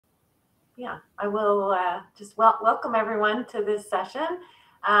yeah, I will just welcome everyone to this session.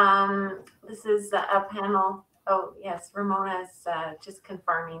 This is a panel. Oh, yes, Ramona is just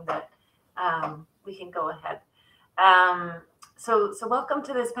confirming that we can go ahead. So welcome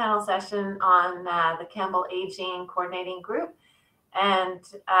to this panel session on the Campbell Aging Coordinating Group. And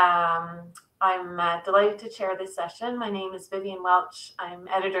I'm delighted to chair this session. My name is Vivian Welch. I'm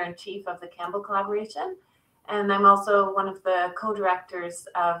editor-in-chief of the Campbell Collaboration. And I'm also one of the co-directors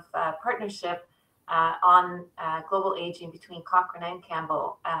of partnership on global aging between Cochrane and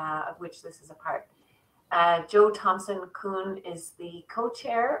Campbell, of which this is a part. Joe Thompson-Kuhn is the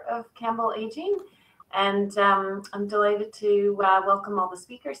co-chair of Campbell Aging. And I'm delighted to welcome all the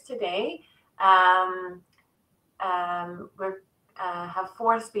speakers today. We have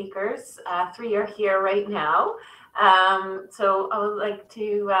 4 speakers. 3 are here right now. So I would like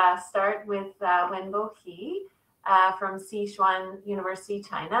to start with Wenbo He from Sichuan University,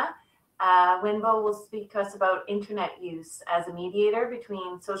 China. Wenbo will speak to us about internet use as a mediator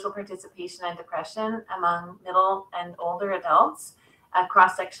between social participation and depression among middle and older adults, a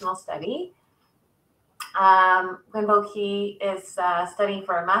cross-sectional study. Wenbo He is studying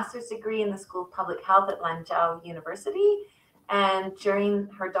for a master's degree in the School of Public Health at Lanzhou University. And during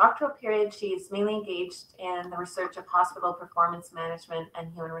her doctoral period, she is mainly engaged in the research of hospital performance management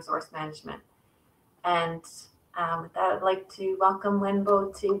and human resource management. And with that, I'd like to welcome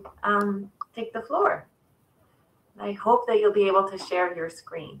Wenbo to take the floor. I hope that you'll be able to share your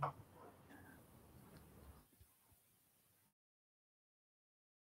screen.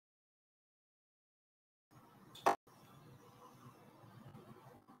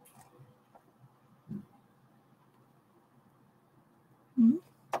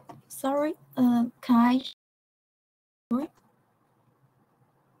 Sorry, can I?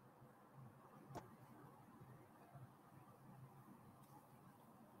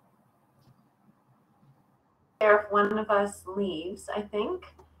 If one of us leaves, I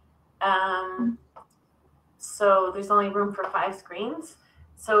think. So there's only room for 5 screens.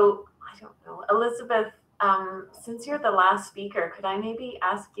 So I don't know, Elizabeth, since you're the last speaker, could I maybe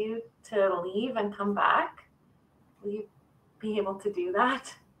ask you to leave and come back? Will you be able to do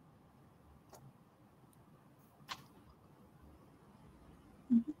that?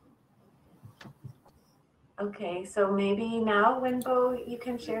 Okay, so maybe now, Wenbo, you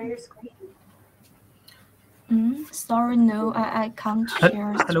can share your screen. Sorry, no, I can't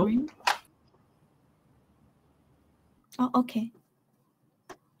share screen. Oh, okay.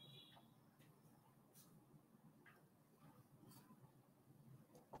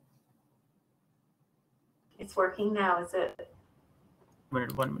 It's working now, is it?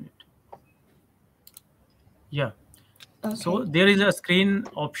 1 minute. Yeah. Okay. So there is a screen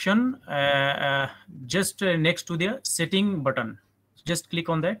option just next to the setting button. Just click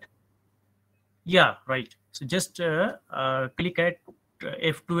on that. Yeah, right. So just click at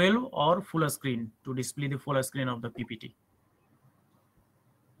F12 or full screen to display the full screen of the PPT.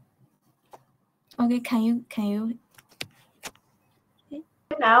 Okay, can you?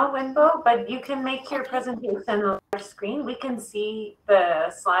 Now, Wenbo, but you can make your presentation on the large screen. We can see the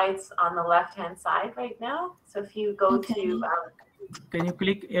slides on the left-hand side right now. So if you go to... Can you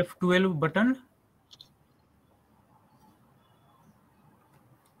click F12 button?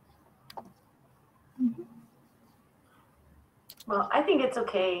 Well, I think it's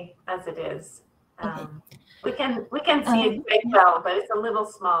okay as it is. We can see it quite well, but it's a little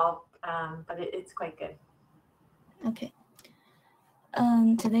small, but it's quite good. Okay.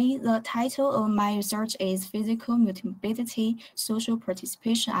 Today, the title of my research is Physicalmulti-morbidity, Social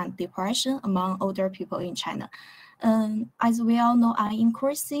Participation and Depression Among Older People in China. As we all know, an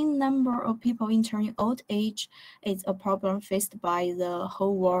increasing number of people entering old age is a problem faced by the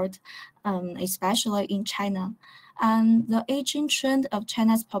whole world, especially in China. And the aging trend of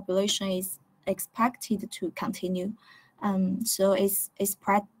China's population is expected to continue. So it's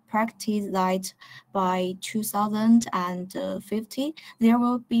practice that by 2050, there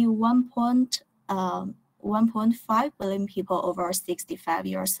will be 1.5 billion people over 65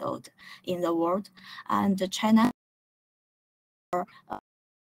 years old in the world, and China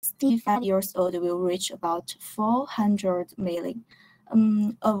 65 years old will reach about 400 million,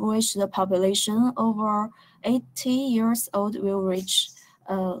 of which the population over 80 years old will reach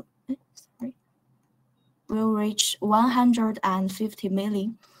 150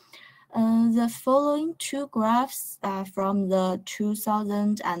 million. The following 2 graphs are from the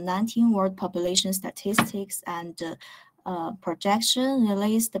 2019 World Population Statistics and projection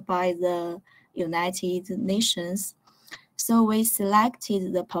released by the United Nations. So we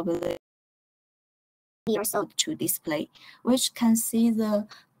selected the population years old to display, which can see the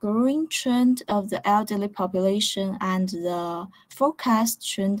growing trend of the elderly population and the forecast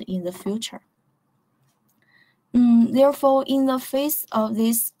trend in the future. Therefore, in the face of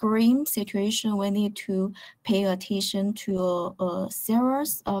this grim situation, we need to pay attention to a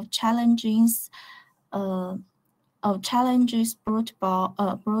series of challenges brought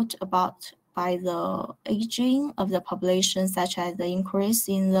about by the aging of the population, such as the increase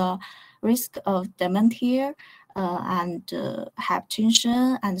in the risk of dementia and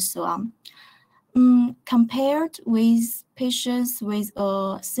hypertension and so on. Compared with patients with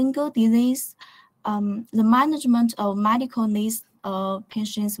a single disease, the management of medical needs of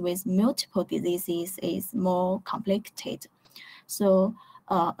patients with multiple diseases is more complicated. So,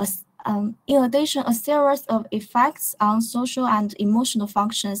 in addition, a series of effects on social and emotional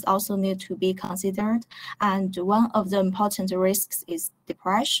functions also need to be considered, and one of the important risks is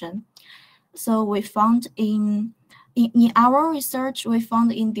depression. So we found in our research, we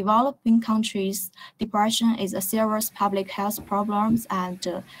found in developing countries, depression is a serious public health problem,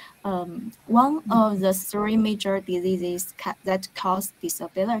 and one of the three major diseases that cause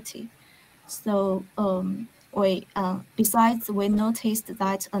disability. So besides, we noticed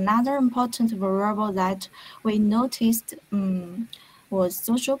that another important variable that we noticed was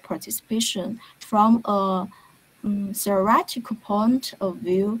social participation. From a theoretical point of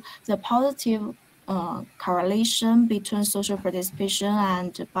view, the positive correlation between social participation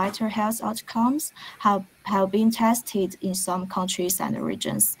and better health outcomes have been tested in some countries and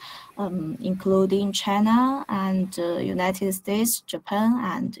regions, including China and United States, Japan,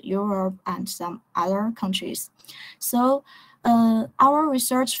 and Europe, and some other countries. So our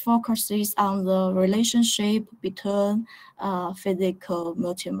research focuses on the relationship between physical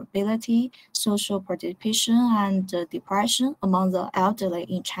multi-morbidity, social participation, and depression among the elderly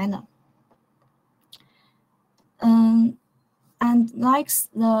in China. And like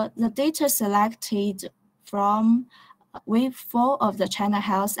the data selected from wave 4 of the China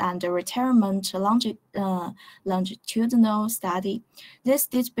Health and Retirement longitudinal study. This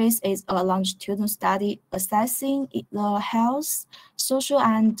database is a longitudinal study assessing the health, social,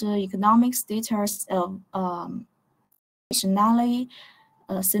 and economic status of nationally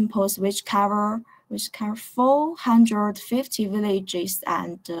samples which cover 450 villages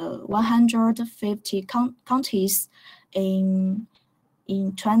and 150 counties in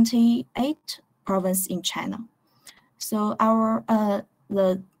 28 provinces in China. So our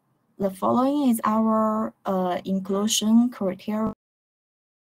the following is our inclusion criteria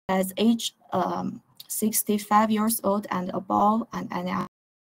as age 65 years old and above, and any other.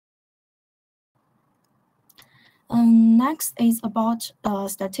 Next is about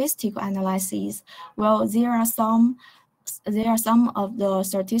statistical analysis. Well, there are some of the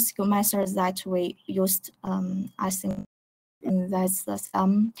statistical methods that we used. I think that's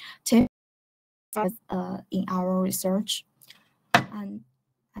some tips in our research. And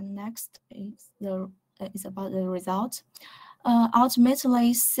next is about the result.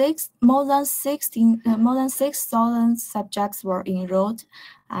 Ultimately, more than 6,000 subjects were enrolled,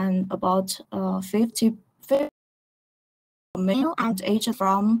 and about 50 male and aged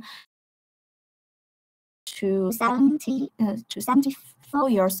from to 74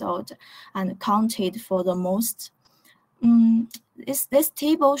 years old, and counted for the most. This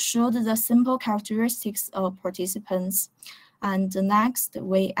table showed the simple characteristics of participants, and next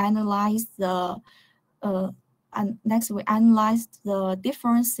we analyzed the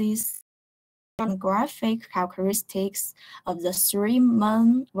differences in graphic characteristics of the three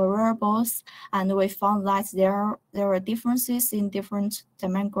main variables, and we found that there are differences in different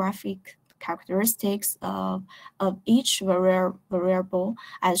demographic characteristics of each variable,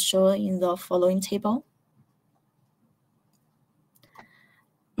 as shown in the following table.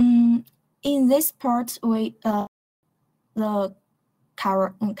 In this part, we the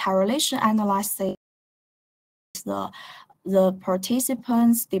correlation analysis, the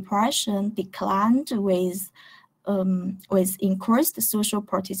participants' depression declined with increased social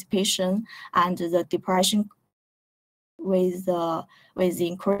participation, and the depression with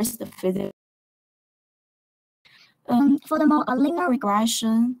increased physical. Furthermore, the linear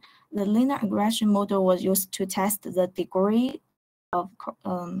regression model was used to test the degree of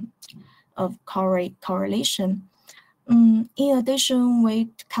correlation. In addition, we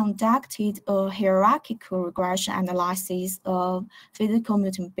conducted a hierarchical regression analysis of physical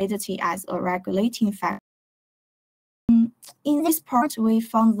multi-morbidity as a regulating factor. In this part, we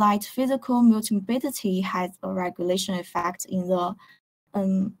found that physical multi-morbidity has a regulation effect in the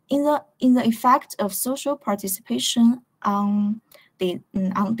effect of social participation on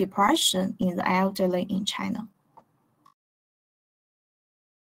depression in the elderly in China.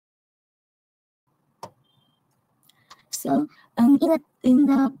 So in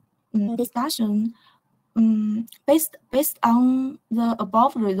the discussion, based on the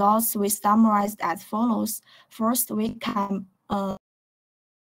above results, we summarized as follows. First, we can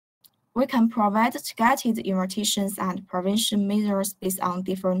provide targeted interventions and prevention measures based on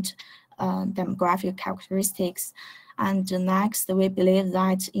different demographic characteristics. And next, we believe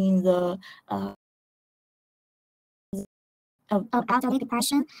that in the of elderly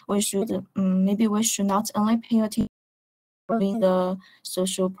depression, we should maybe we should not only pay attention to the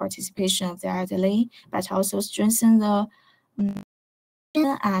social participation of the elderly, but also strengthen the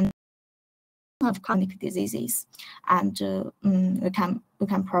and of chronic diseases, and we can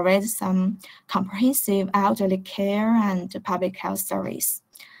provide some comprehensive elderly care and public health service.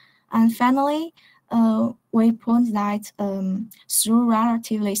 And finally, we point that through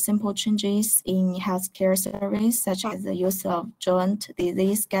relatively simple changes in healthcare service, such as the use of joint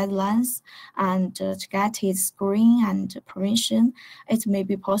disease guidelines and targeted screening and prevention, it may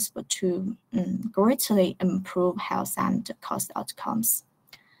be possible to greatly improve health and cost outcomes.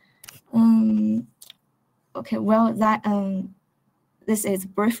 Okay, well, that this is a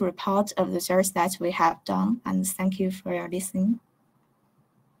brief report of the research that we have done, and thank you for your listening.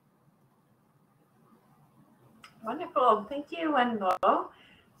 Wonderful. Thank you, Wenbo.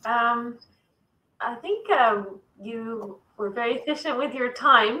 I think you were very efficient with your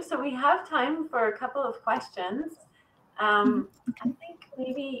time, so we have time for a couple of questions. I think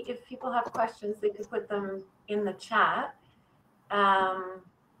maybe if people have questions, they could put them in the chat,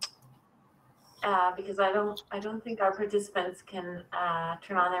 because I don't think our participants can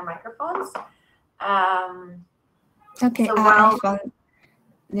turn on their microphones. Okay, so I found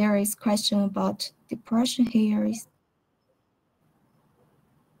there is question about depression here.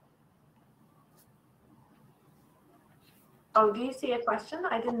 Oh, do you see a question?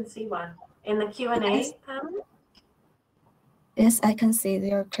 I didn't see one in the Q&A Yes. panel. Yes, I can see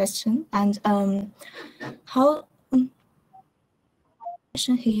their question. And how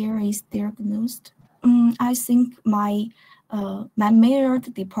here is diagnosed? I think my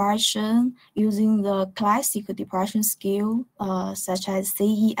measured depression using the classic depression scale, such as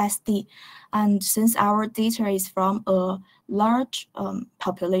CESD, and since our data is from a large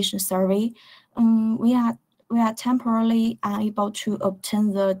population survey, we are temporarily unable to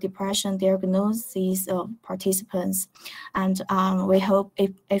obtain the depression diagnosis of participants, and we hope,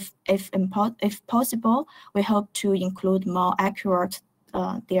 if possible, we hope to include more accurate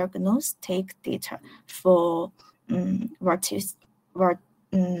diagnostic data for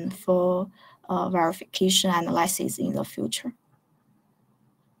verification analysis in the future.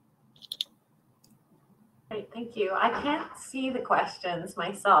 Great, thank you. I can't see the questions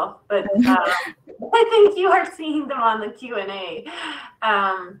myself, but I think you are seeing them on the Q&A.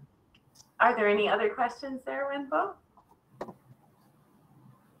 Are there any other questions there, Wenbo?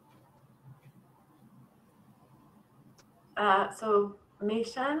 So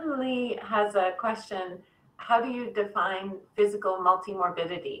Meishan Lee has a question. How do you define physical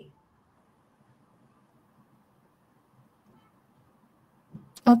multimorbidity?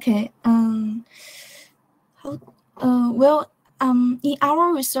 Okay. Well, in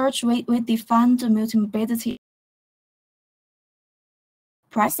our research, we defined the multimorbidity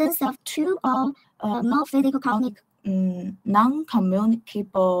presence of two or more physical chronic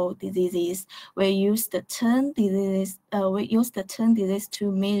non-communicable diseases. We use the 10 diseases. We use the 10 diseases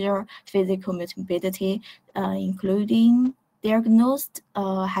to measure physical multimorbidity, including diagnosed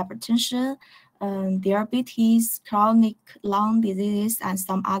hypertension, diabetes, chronic lung diseases, and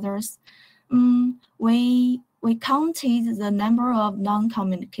some others. We counted the number of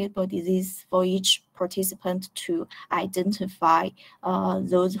non-communicable diseases for each participant to identify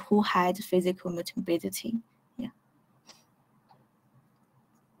those who had physical multimorbidity. Yeah.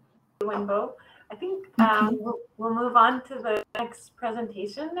 Wenbo, I think Okay. we'll move on to the next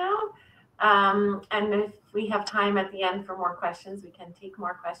presentation now. And if we have time at the end for more questions, we can take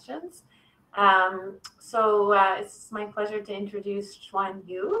more questions. So it's my pleasure to introduce Xuan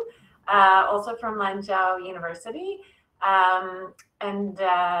Yu, also from Lanzhou University. And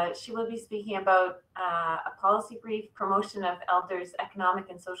she will be speaking about a policy brief, promotion of elders' economic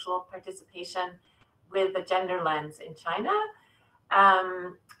and social participation with a gender lens in China.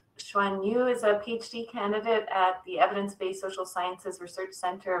 Xuan Yu is a PhD candidate at the Evidence-Based Social Sciences Research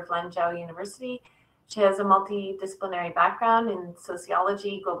Center of Lanzhou University. She has a multidisciplinary background in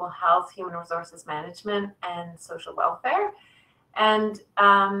sociology, global health, human resources management, and social welfare. And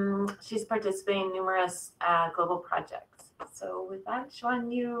she's participating in numerous global projects. So with that,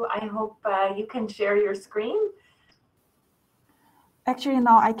 Xuan Yu, I hope you can share your screen. Actually,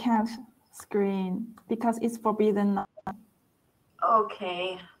 no, I can't screen because it's forbidden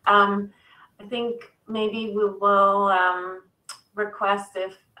Okay. I think maybe we will request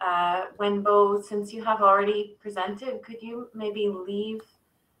if Wenbo, since you have already presented, could you maybe leave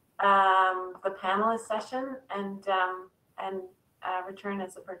the panelist session and return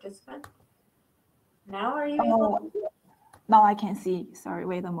as a participant? Now are you able? Now I can see. Sorry,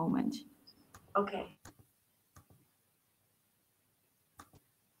 wait a moment. Okay.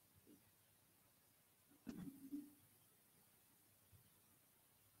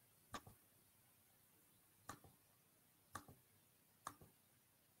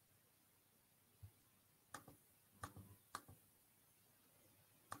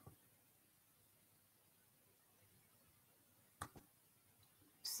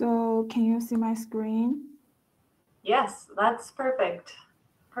 So can you see my screen? Yes, that's perfect.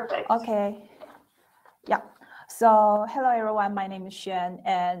 Perfect. Okay. Yeah. So hello everyone, my name is Xuan,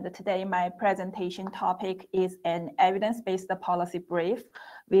 and today my presentation topic is an evidence-based policy brief,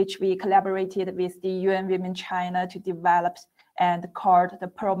 which we collaborated with the UN Women China to develop and called the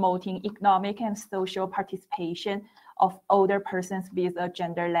Promoting Economic and Social Participation of Older Persons with a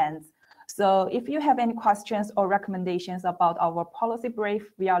Gender Lens. So if you have any questions or recommendations about our policy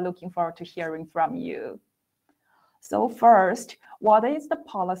brief, we are looking forward to hearing from you. So first, what is the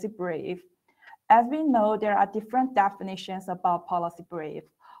policy brief? As we know, there are different definitions about policy brief.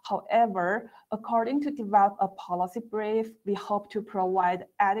 However, according to develop a policy brief, we hope to provide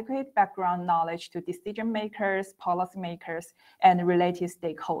adequate background knowledge to decision makers, policymakers, and related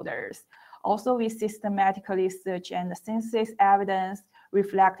stakeholders. Also, we systematically search and synthesize evidence,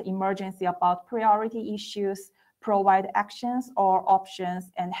 reflect emergency about priority issues, provide actions or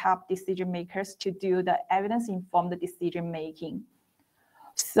options, and help decision makers to do the evidence-informed decision making.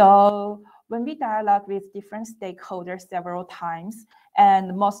 So when we dialogue with different stakeholders several times,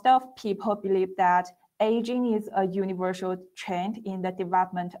 and most of people believe that aging is a universal trend in the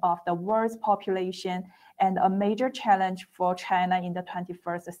development of the world's population and a major challenge for China in the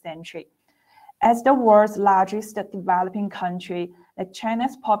 21st century. As the world's largest developing country,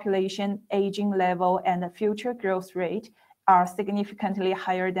 China's population aging level and the future growth rate are significantly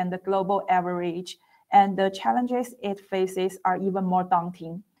higher than the global average, and the challenges it faces are even more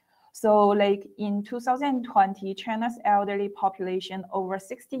daunting. So like in 2020, China's elderly population over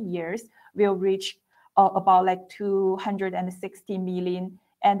 60 years will reach about like 260 million.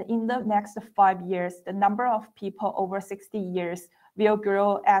 And in the next 5 years, the number of people over 60 years will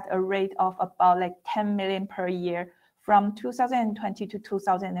grow at a rate of about like 10 million per year from 2020 to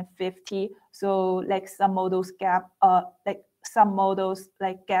 2050. So like some models guess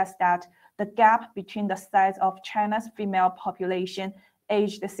that the gap between the size of China's female population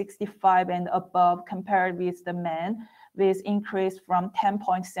aged 65 and above compared with the men will increase from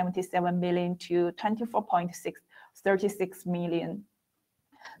 10.77 million to 24.36 million.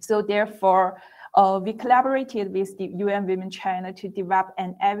 So therefore, we collaborated with the UN Women China to develop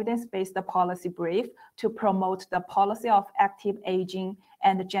an evidence-based policy brief to promote the policy of active aging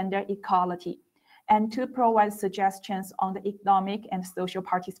and gender equality, and to provide suggestions on the economic and social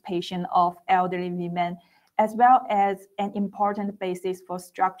participation of elderly women, as well as an important basis for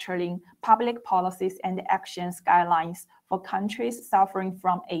structuring public policies and actions guidelines for countries suffering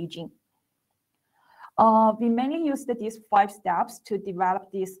from aging. We mainly used these 5 steps to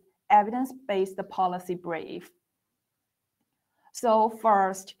develop this evidence-based policy brief. So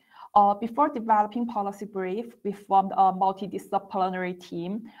first, before developing policy brief, we formed a multidisciplinary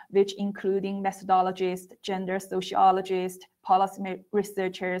team, which including methodologists, gender sociologists, policy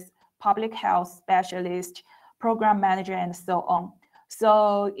researchers, public health specialists, program manager, and so on.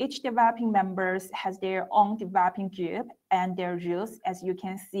 So each developing members has their own developing group and their roles, as you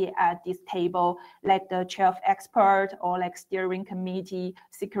can see at this table, like the chair of expert or like steering committee,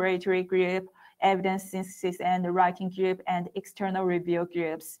 secretary group, evidence synthesis and writing group, and external review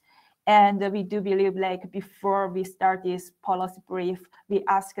groups. And we do believe like before we start this policy brief, we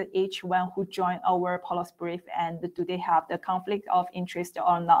ask each one who joined our policy brief and do they have the conflict of interest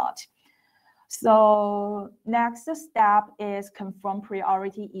or not. So next step is confirm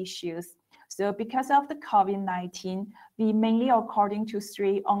priority issues. So because of the COVID-19, we mainly according to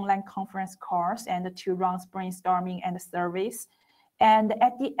 3 online conference calls and 2 rounds brainstorming and surveys. And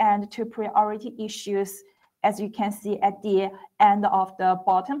at the end, 2 priority issues, as you can see at the end of the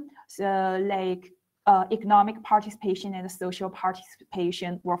bottom, so like economic participation and social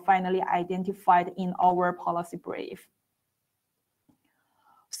participation were finally identified in our policy brief.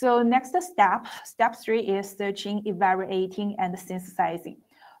 So next step, step 3 is searching, evaluating, and synthesizing.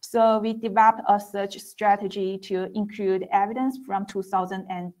 So we developed a search strategy to include evidence from 2000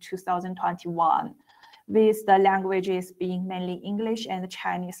 and 2021. with the languages being mainly English and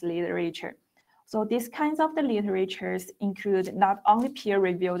Chinese literature. So these kinds of the literatures include not only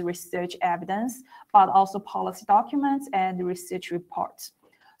peer-reviewed research evidence, but also policy documents and research reports.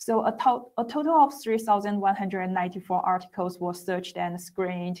 So a total of 3,194 articles were searched and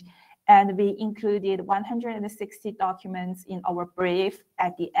screened, and we included 160 documents in our brief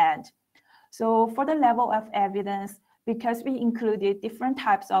at the end. So for the level of evidence, because we included different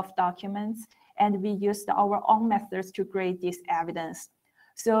types of documents and we used our own methods to grade this evidence,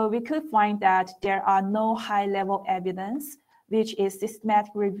 so we could find that there are no high-level evidence, which is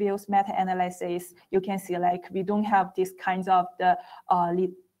systematic reviews, meta-analysis. You can see like we don't have these kinds of the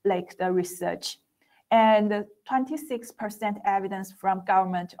research. And 26% evidence from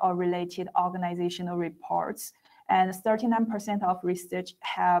government or related organizational reports, and 39% of research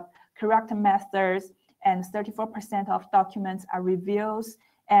have correct methods, and 34% of documents are reviews,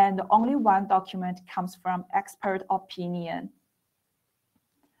 and only one document comes from expert opinion.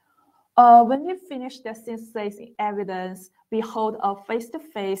 When we finish the synthesizing evidence, we hold a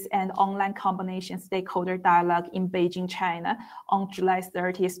face-to-face and online combination stakeholder dialogue in Beijing, China on July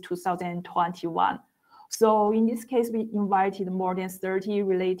 30th, 2021. So in this case, we invited more than 30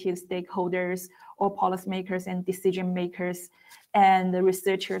 related stakeholders or policymakers and decision makers and the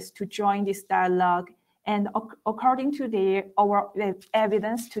researchers to join this dialogue, and according to our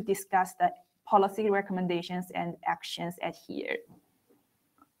evidence to discuss the policy recommendations and actions adhered.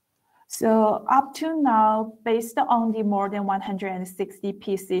 So up to now, based on the more than 160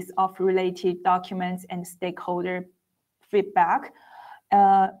 pieces of related documents and stakeholder feedback,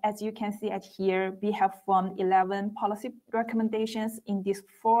 as you can see at here, we have formed 11 policy recommendations in these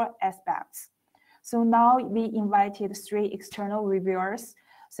 4 aspects. So now we invited 3 external reviewers,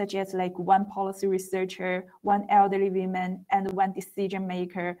 such as like 1 policy researcher, 1 elderly woman, and 1 decision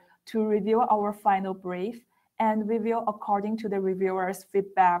maker to review our final brief. And we will, according to the reviewers'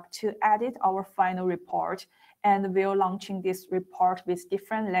 feedback, to edit our final report, and we'll launching this report with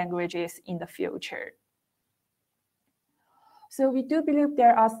different languages in the future. So we do believe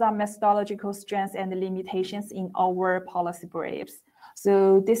there are some methodological strengths and limitations in our policy briefs.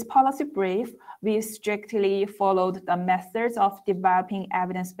 So this policy brief, we strictly followed the methods of developing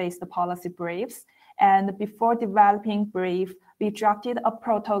evidence-based policy briefs. And before developing brief, we drafted a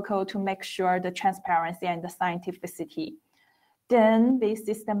protocol to make sure the transparency and the scientificity. Then we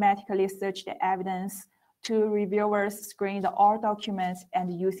systematically searched the evidence to reviewers, screened all documents,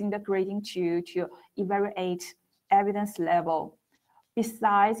 and using the grading tool to evaluate evidence level.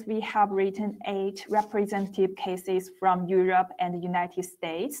 Besides, we have written 8 representative cases from Europe and the United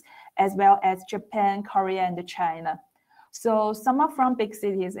States, as well as Japan, Korea, and China. So some are from big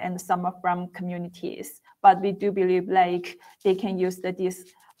cities and some are from communities, but we do believe like they can use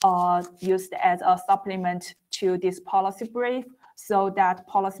this used as a supplement to this policy brief so that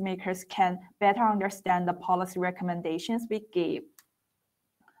policymakers can better understand the policy recommendations we give.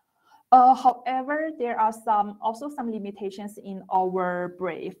 However, there are also some limitations in our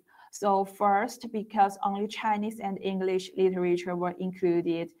brief. So first, because only Chinese and English literature were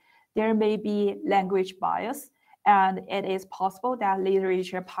included, there may be language bias, and it is possible that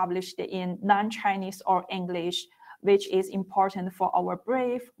literature published in non-Chinese or English, which is important for our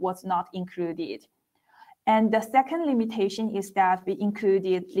brief, was not included. And the second limitation is that we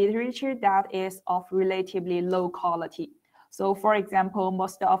included literature that is of relatively low quality. So for example,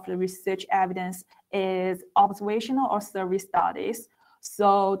 most of the research evidence is observational or survey studies,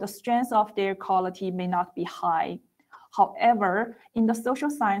 so the strength of their quality may not be high. However, in the social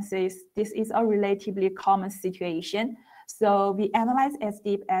sciences, this is a relatively common situation. So we analyze as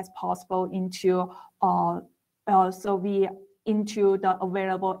deep as possible into the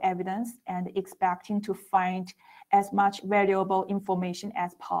available evidence and expecting to find as much valuable information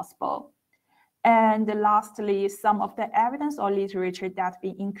as possible. And lastly, some of the evidence or literature that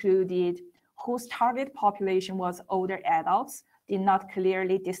we included, whose target population was older adults, did not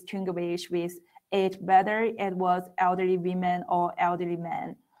clearly distinguish with it whether it was elderly women or elderly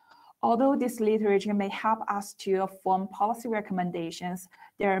men. Although this literature may help us to form policy recommendations,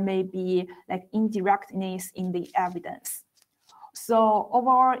 there may be like indirectness in the evidence. So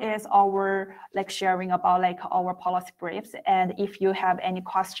overall is our sharing about our policy briefs. And if you have any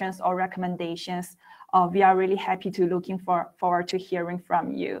questions or recommendations, we are really happy to looking forward to hearing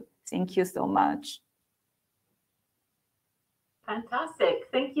from you. Thank you so much. Fantastic.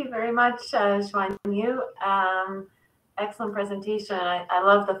 Thank you very much, Xuan Yu. Excellent presentation. I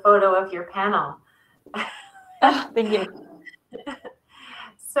love the photo of your panel. Thank you.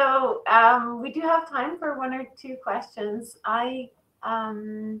 So we do have time for 1 or 2 questions.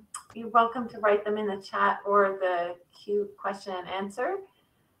 you're welcome to write them in the chat or the Q question and answer.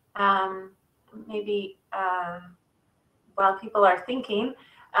 Maybe while people are thinking,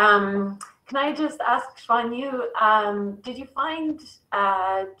 can I just ask Xuan Yu, did you find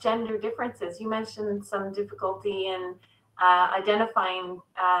gender differences? You mentioned some difficulty in identifying,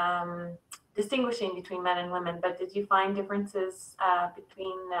 distinguishing between men and women, but did you find differences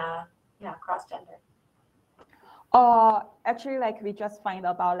between, cross-gender? Actually, like we just find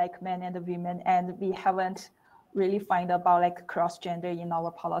about like men and women, and we haven't really find about like cross-gender in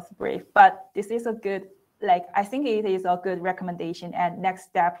our policy brief. But this is a good, like, I think it is a good recommendation, and next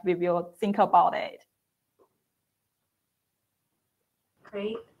step we will think about it.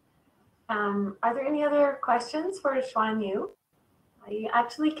 Great. Are there any other questions for Xuan Yu? I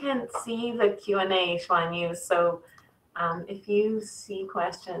actually can't see the Q&A, Xuan Yu, so if you see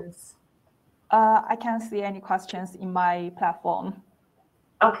questions. I can't see any questions in my platform.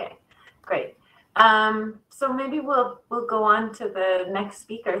 Okay, great. So maybe we'll go on to the next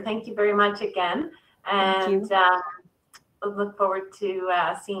speaker. Thank you very much again. And we'll look forward to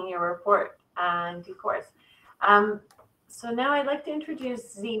seeing your report in due course. So now I'd like to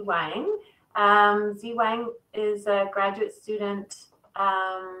introduce Zhe Wang. Zhe Wang is a graduate student.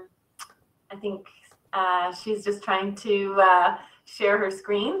 I think she's just trying to share her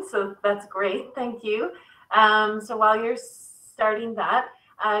screen, so that's great. Thank you. So while you're starting that,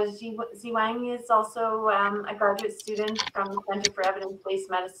 Zhe Wang is also a graduate student from the Center for Evidence-Based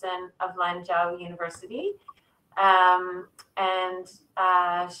Medicine of Lanzhou University. And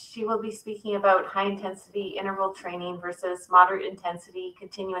she will be speaking about high-intensity interval training versus moderate-intensity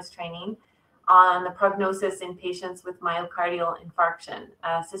continuous training on the prognosis in patients with myocardial infarction,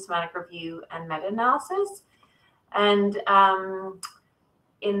 systematic review and meta-analysis. And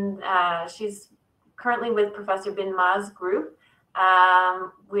she's currently with Professor Bin Ma's group,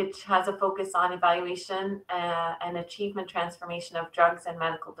 which has a focus on evaluation and achievement transformation of drugs and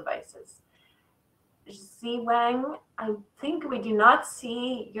medical devices. Zhe Wang, I think we do not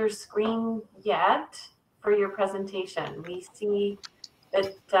see your screen yet for your presentation. We see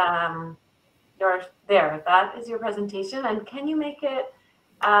that you're there. That is your presentation. And can you make it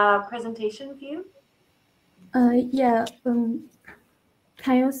presentation view? Yeah.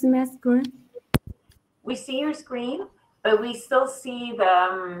 Can you see my screen? We see your screen, but we still see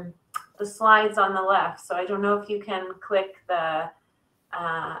the slides on the left. So I don't know if you can click the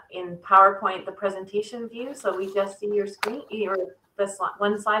in PowerPoint the presentation view, so we just see your screen,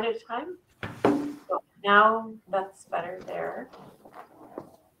 one slide at a time. So now that's better there.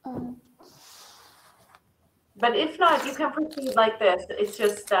 But if not, you can proceed like this. It's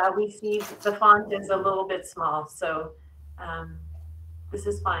just we see the font is a little bit small, so this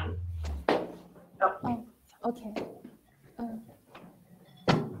is fine. Oh, okay. And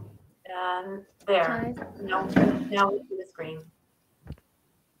there. Now we see the screen.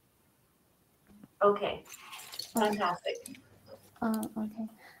 Okay, fantastic. Okay.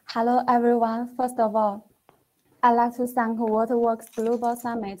 Hello, everyone. First of all, I'd like to thank WaterWorks Global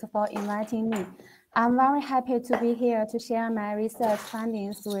Summit for inviting me. I'm very happy to be here to share my research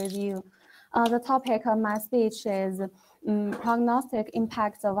findings with you. The topic of my speech is prognostic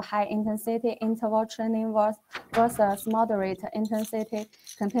impacts of high-intensity interval training versus moderate-intensity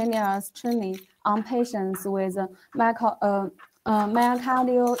continuous training on patients with myocardial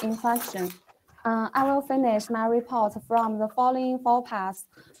infarction. I will finish my report from the following 4 parts: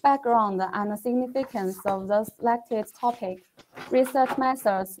 background and significance of the selected topic, research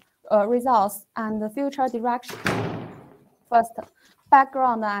methods, results, and the future direction. First,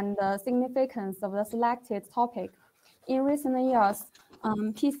 background and significance of the selected topic. In recent years,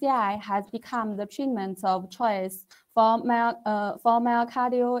 PCI has become the treatment of choice for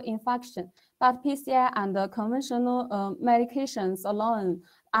myocardial infarction, but PCI and conventional medications alone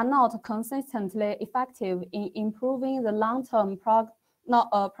are not consistently effective in improving the long-term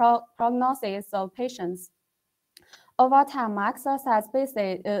prognosis of patients. Over time, exercise-based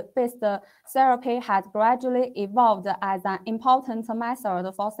therapy has gradually evolved as an important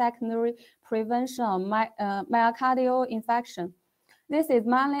method for secondary prevention of myocardial infarction. This is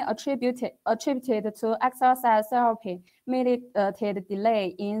mainly attributed to exercise therapy mediated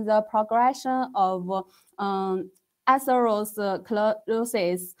delay in the progression of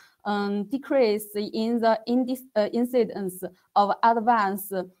atherosclerosis, decrease in the incidence of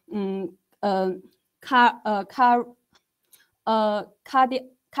advanced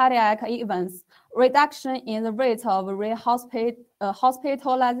cardiac events, reduction in the rate of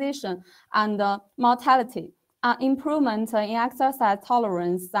hospitalization and mortality, improvement in exercise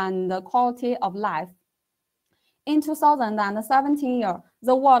tolerance and quality of life. In 2017,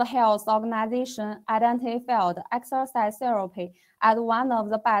 the World Health Organization identified exercise therapy as one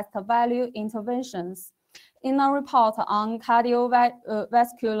of the best value interventions in a report on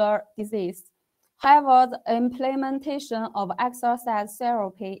cardiovascular disease. However, the implementation of exercise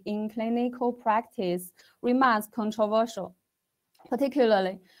therapy in clinical practice remains controversial,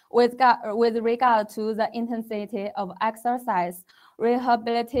 particularly with regard to the intensity of exercise,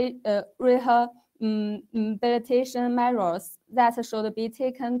 rehabilitation measures that should be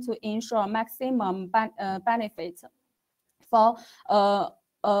taken to ensure maximum benefit for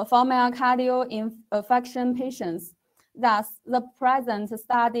myocardial infarction patients. Thus, the present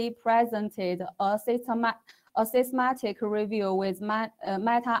study presented a systematic review with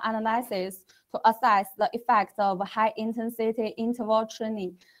meta-analysis to assess the effect of high-intensity interval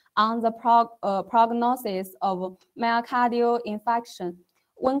training on the prognosis of myocardial infarction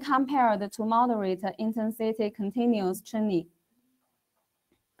when compared to moderate intensity continuous training.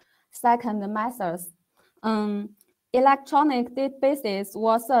 Second, methods. Electronic databases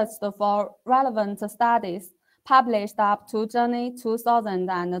were searched for relevant studies published up to January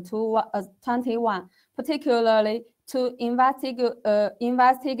 2021, particularly to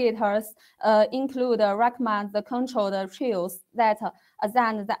investigators recommend the controlled trials that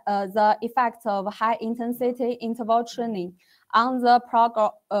examine the effect of high-intensity interval training on the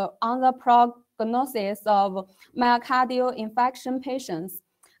prognosis of myocardial infarction patients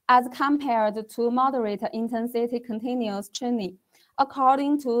as compared to moderate intensity continuous training,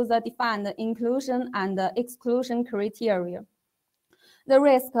 according to the defined inclusion and exclusion criteria. The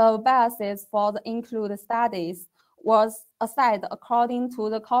risk of biases for the included studies was assessed according to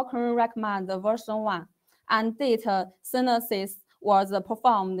the Cochrane recommended version 1, and data synthesis was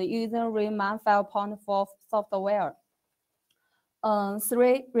performed using Riemann 5.4 software.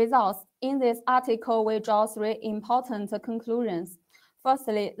 3 results. In this article, we draw 3 important conclusions.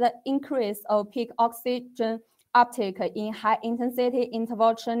 Firstly, the increase of peak oxygen uptake in high-intensity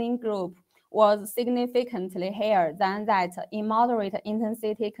interval training group was significantly higher than that in moderate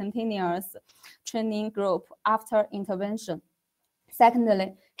intensity continuous training group after intervention.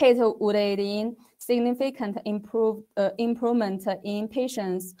 Secondly, HIT would aid in significant improvement in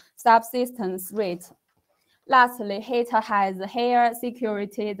patients' subsistence rate. Lastly, HIT has higher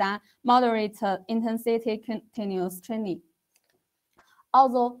security than moderate intensity continuous training.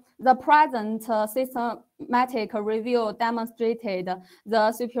 Although the present systematic review demonstrated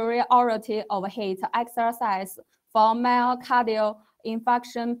the superiority of HIT exercise for myocardial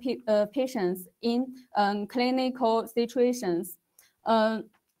infarction patients in clinical situations, the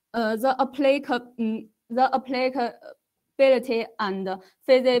applicability and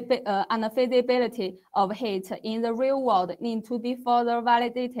feasibility of HIT in the real world need to be further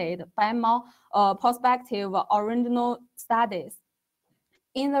validated by more prospective original studies.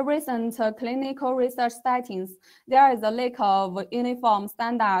 In the recent clinical research settings, there is a lack of uniform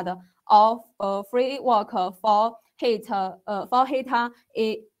standard of framework for HIT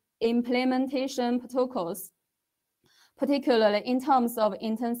implementation protocols, particularly in terms of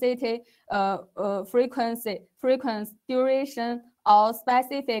intensity, frequency, duration, or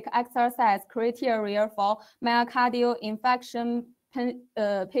specific exercise criteria for myocardial infarction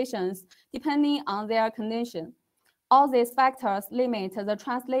patients, depending on their condition. All these factors limit the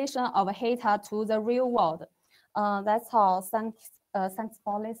translation of HIT to the real world. That's all. Thanks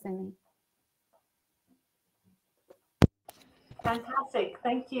for listening. Fantastic.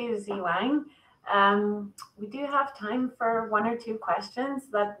 Thank you, Zhe Wang. We do have time for 1 or 2 questions.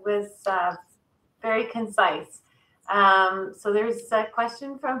 That was very concise. So there's a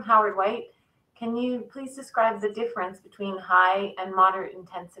question from Howard White. Can you please describe the difference between high and moderate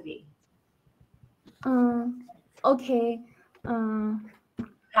intensity? Okay. And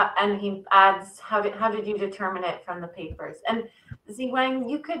he adds, how did you determine it from the papers? And Zhe Wang,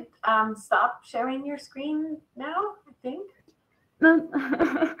 you could stop sharing your screen now, I think.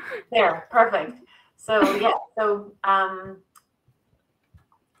 There, perfect. So yeah, so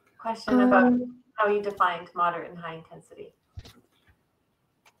question about how you defined moderate and high intensity.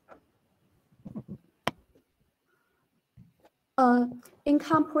 In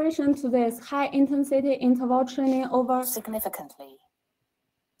comparison to this, high-intensity interval training over significantly.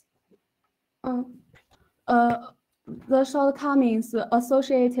 The shortcomings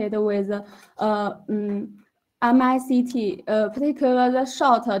associated with MICT, particularly the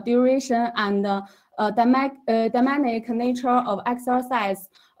short duration and dynamic nature of exercise,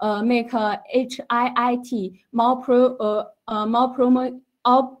 make HIIT more promising.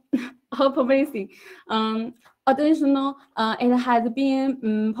 Additionally, it has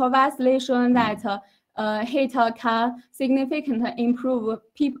been previously shown that HIIT can significantly improve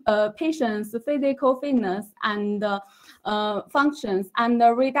patients' physical fitness and functions and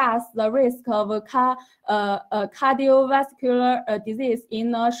reduce the risk of cardiovascular disease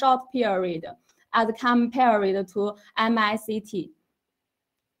in a short period as compared to MICT.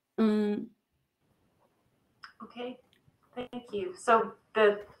 Okay, thank you. So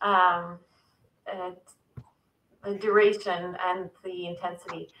the duration and the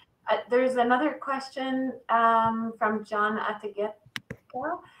intensity. There's another question from John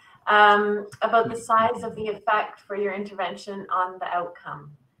Atagetko about the size of the effect for your intervention on the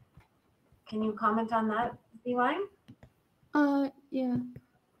outcome. Can you comment on that, Zhe Wang? Yeah.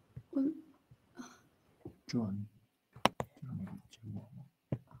 John.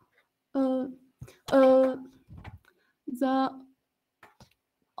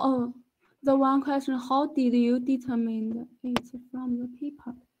 The one question, how did you determine it from the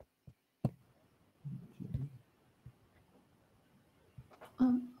paper?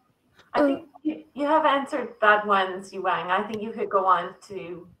 I think you have answered that one, Zhe Wang. I think you could go on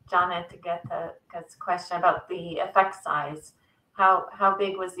to John Atagetko's question about the effect size. How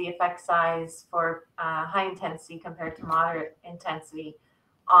big was the effect size for high intensity compared to moderate intensity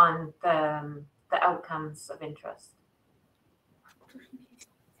on the outcomes of interest?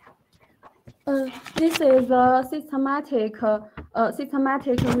 This is a systematic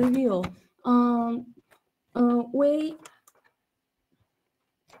review.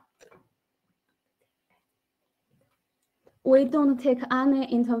 We don't take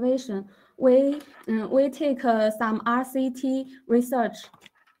any intervention. We take some RCT research.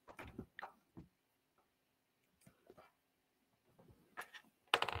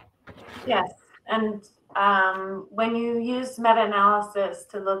 Yes, and when you use meta-analysis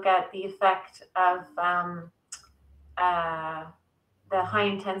to look at the effect of the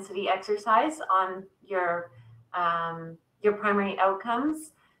high-intensity exercise on your primary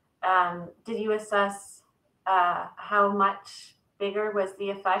outcomes, did you assess how much bigger was the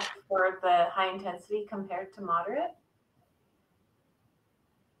effect for the high intensity compared to moderate?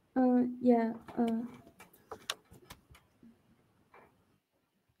 Yeah.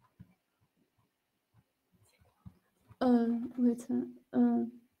 Wait.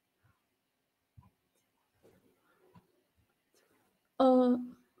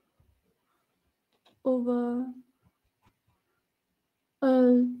 Over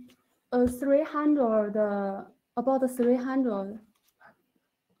 300, about 300.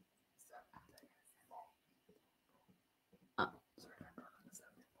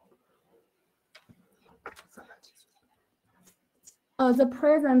 The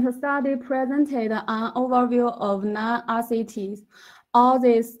present study presented an overview of non-RCTs. All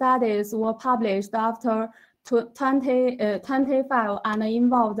these studies were published after 2025 and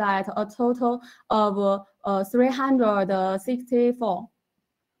involved at a total of 364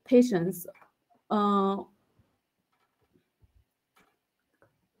 patients.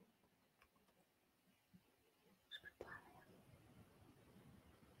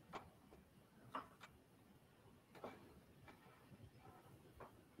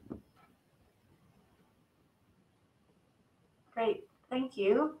 Great, thank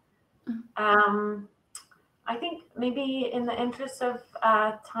you. I think maybe in the interest of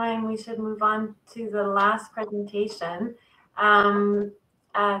time, we should move on to the last presentation.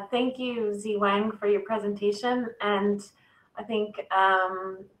 Thank you, Zhe Wang, for your presentation. And I think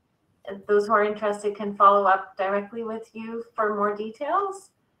those who are interested can follow up directly with you for more details.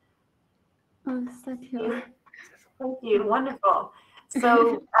 Thank you. Thank you, wonderful.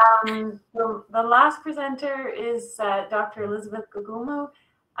 So the last presenter is Dr. Elizabeth Ghoghomu.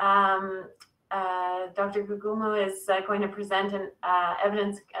 Dr. Ghoghomu is going to present an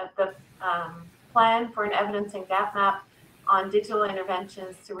plan for an evidence and gap map on digital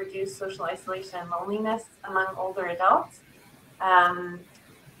interventions to reduce social isolation and loneliness among older adults.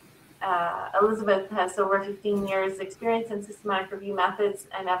 Elizabeth has over 15 years experience in systematic review methods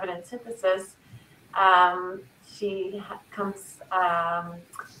and evidence synthesis. She comes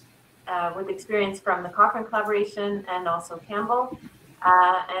with experience from the Cochrane collaboration and also Campbell,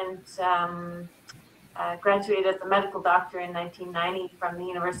 and graduated as a medical doctor in 1990 from the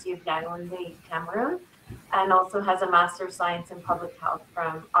University of Yaoundé, Cameroon, and also has a Master of Science in Public Health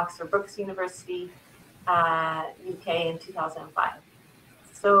from Oxford Brookes University, UK in 2005.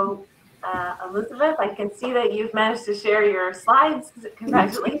 So Elizabeth, I can see that you've managed to share your slides.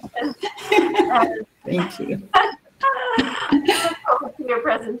 Congratulations. Thank you. Look forward to your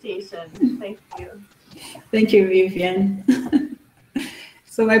presentation. Thank you. Thank you, Vivian.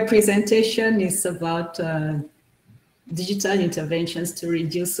 So my presentation is about digital interventions to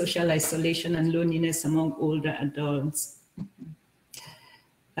reduce social isolation and loneliness among older adults.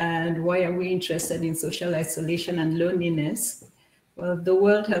 And why are we interested in social isolation and loneliness? Well, the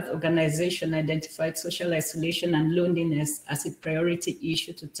World Health Organization identified social isolation and loneliness as a priority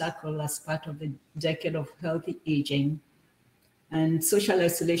issue to tackle as part of the decade of healthy aging. And social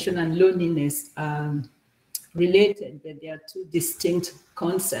isolation and loneliness are related, but they are two distinct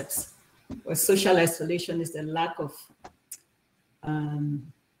concepts. Where social isolation is the lack of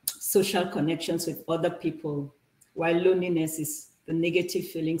social connections with other people, while loneliness is the negative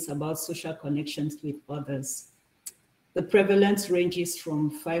feelings about social connections with others. The prevalence ranges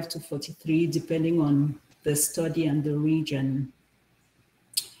from 5 to 43, depending on the study and the region.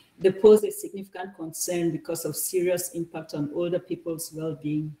 They pose a significant concern because of serious impact on older people's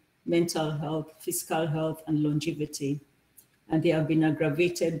well-being, mental health, physical health, and longevity. And they have been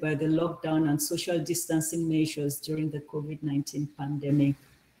aggravated by the lockdown and social distancing measures during the COVID-19 pandemic.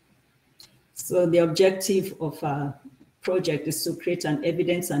 So the objective of our project is to create an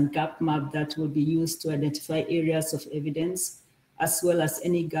evidence and gap map that will be used to identify areas of evidence, as well as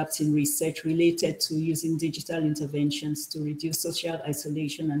any gaps in research related to using digital interventions to reduce social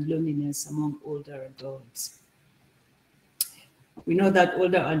isolation and loneliness among older adults. We know that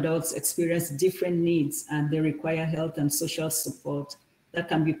older adults experience different needs and they require health and social support that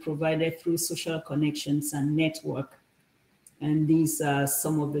can be provided through social connections and network. And these are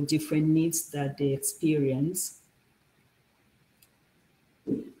some of the different needs that they experience.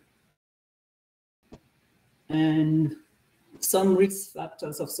 And some risk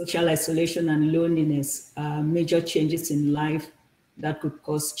factors of social isolation and loneliness are major changes in life that could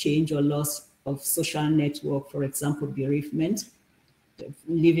cause change or loss of social network, for example, bereavement,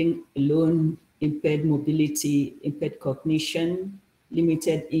 living alone, impaired mobility, impaired cognition,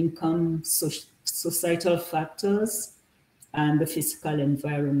 limited income, societal factors, and the physical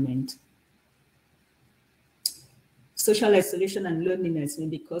environment. Social isolation and loneliness may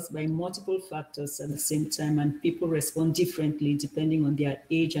be caused by multiple factors at the same time, and people respond differently depending on their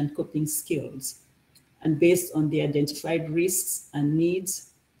age and coping skills. And based on the identified risks and needs,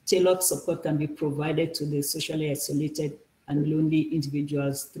 tailored support can be provided to the socially isolated and lonely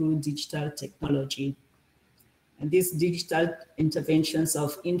individuals through digital technology. And these digital interventions are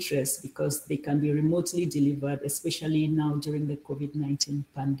of interest because they can be remotely delivered, especially now during the COVID-19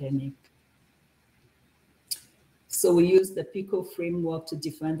 pandemic. So we use the PICO framework to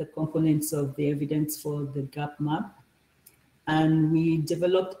define the components of the evidence for the gap map. And we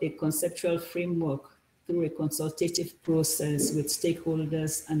developed a conceptual framework through a consultative process with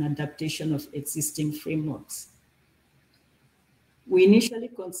stakeholders and adaptation of existing frameworks. We initially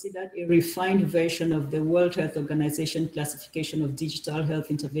considered a refined version of the World Health Organization classification of digital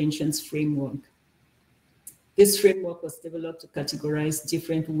health interventions framework. This framework was developed to categorize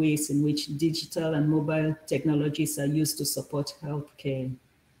different ways in which digital and mobile technologies are used to support healthcare.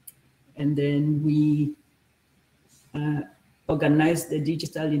 And then we organized the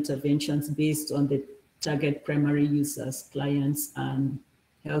digital interventions based on the target primary users, clients, and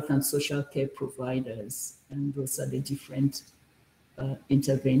health and social care providers. And those are the different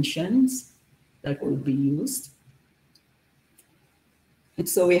interventions that could be used. And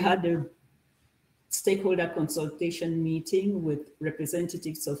so we had a stakeholder consultation meeting with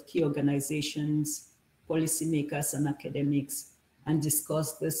representatives of key organizations, policymakers, and academics, and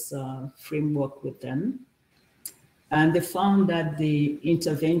discussed this framework with them. And they found that the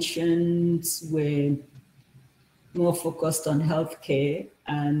interventions were more focused on healthcare,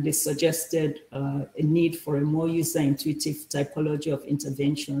 and they suggested a need for a more user-intuitive typology of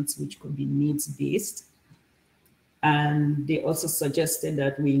interventions, which could be needs-based. And they also suggested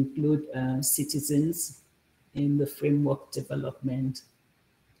that we include citizens in the framework development.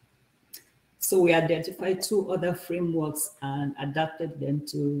 So we identified 2 other frameworks and adapted them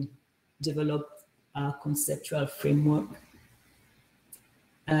to develop our conceptual framework.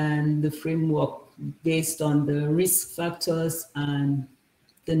 And the framework, based on the risk factors and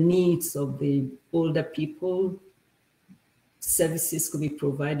the needs of the older people, services could be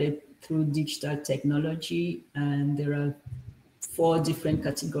provided through digital technology. And there are 4 different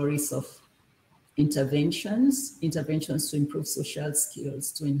categories of interventions to improve social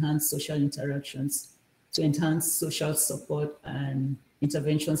skills, to enhance social interactions, to enhance social support, and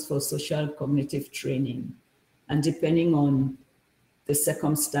interventions for social cognitive training. And depending on the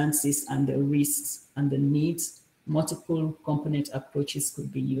circumstances and the risks and the needs, multiple component approaches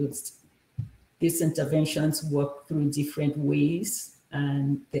could be used. These interventions work through different ways,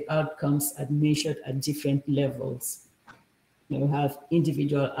 and the outcomes are measured at different levels. You have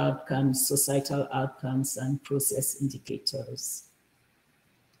individual outcomes, societal outcomes, and process indicators.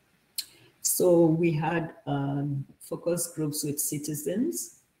 So we had focus groups with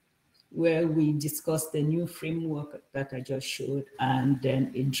citizens where we discussed the new framework that I just showed, and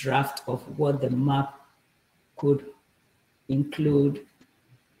then a draft of what the map could include.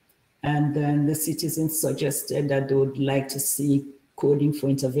 And then the citizens suggested that they would like to see coding for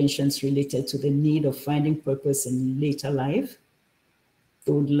interventions related to the need of finding purpose in later life.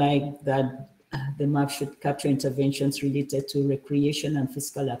 They would like that the map should capture interventions related to recreation and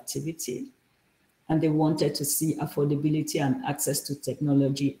physical activity. And they wanted to see affordability and access to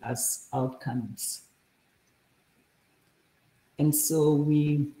technology as outcomes. And so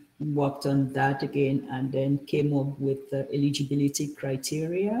we worked on that again and then came up with the eligibility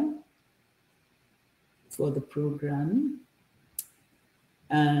criteria for the program,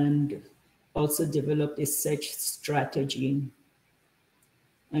 and also developed a search strategy.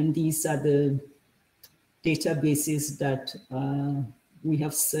 And these are the databases that we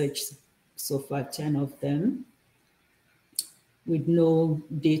have searched so far, 10 of them, with no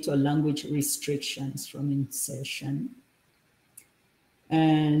date or language restrictions from insertion.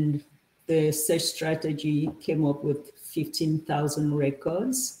 And the search strategy came up with 15,000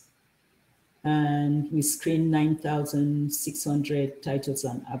 records, and we screened 9,600 titles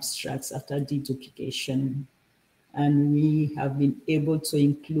and abstracts after deduplication. And we have been able to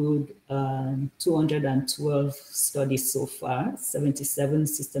include 212 studies so far, 77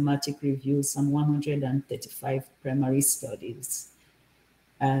 systematic reviews, and 135 primary studies.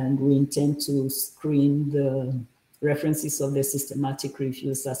 And we intend to screen the references of the systematic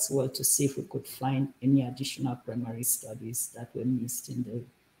reviews as well to see if we could find any additional primary studies that were missed in the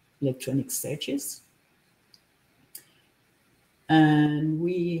electronic searches. And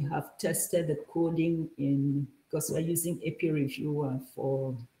we have tested the coding because we're using AP Reviewer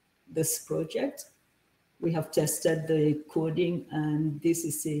for this project. We have tested the coding, and this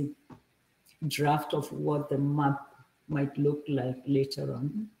is a draft of what the map might look like later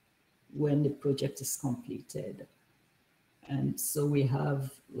on when the project is completed. And so we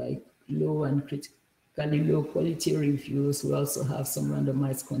have like low and critically low quality reviews. We also have some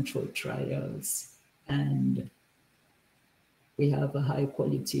randomized controlled trials, and we have a high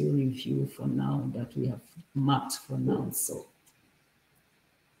quality review for now that we have mapped for now. So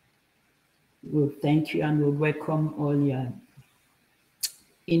we'll thank you and we'll welcome all your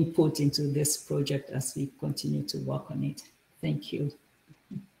input into this project as we continue to work on it. Thank you.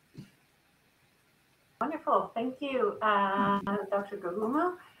 Wonderful. Thank you, Dr.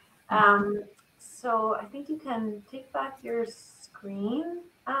 Ghoghomu. So I think you can take back your screen,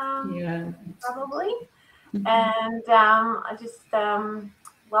 probably. And I just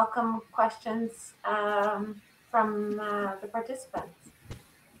welcome questions from the participants.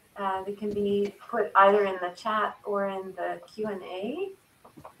 They can be put either in the chat or in the Q&A.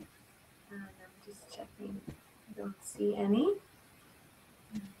 And I'm just checking. I don't see any.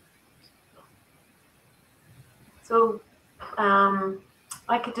 So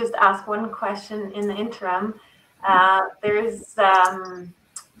I could just ask one question in the interim. There's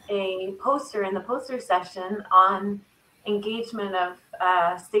a poster in the poster session on engagement of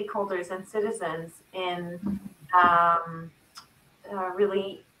stakeholders and citizens in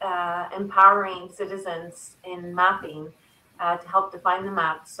really empowering citizens in mapping to help define the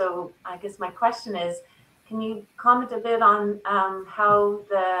map. So I guess my question is, can you comment a bit on how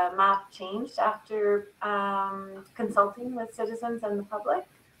the map changed after consulting with citizens and the public?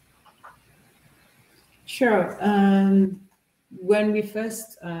 Sure. When we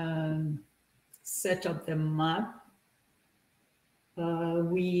first set up the map,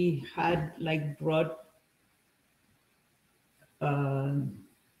 we had like broad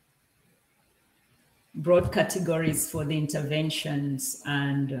categories for the interventions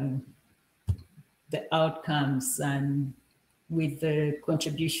and the outcomes, and with the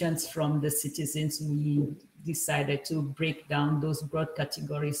contributions from the citizens, we decided to break down those broad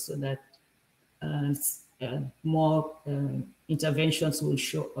categories so that more interventions will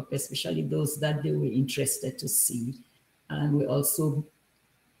show up, especially those that they were interested to see. And we also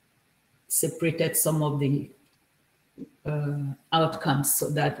separated some of the outcomes so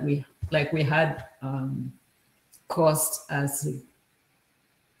that we had cost as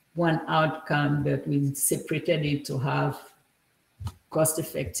one outcome, but we separated it to have cost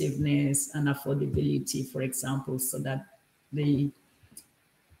effectiveness and affordability, for example, so that the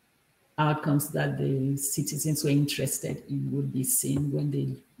outcomes that the citizens were interested in would be seen when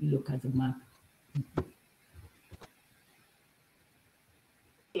they look at the map. Thank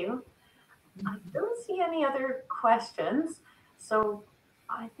you. I don't see any other questions. So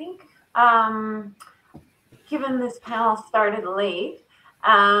I think, given this panel started late,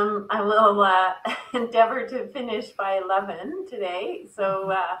 I will endeavor to finish by 11 today.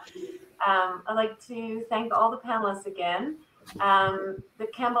 So I'd like to thank all the panelists again. The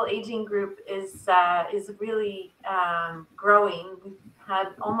Campbell Aging Group is really growing. We've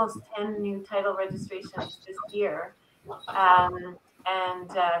had almost 10 new title registrations this year. And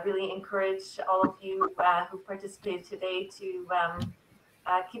really encourage all of you who participated today to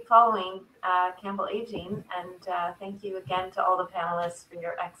keep following Campbell Aging. And thank you again to all the panelists for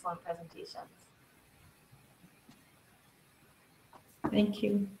your excellent presentations. Thank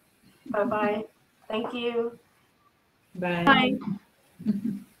you. Bye-bye. Thank you. Bye. Bye.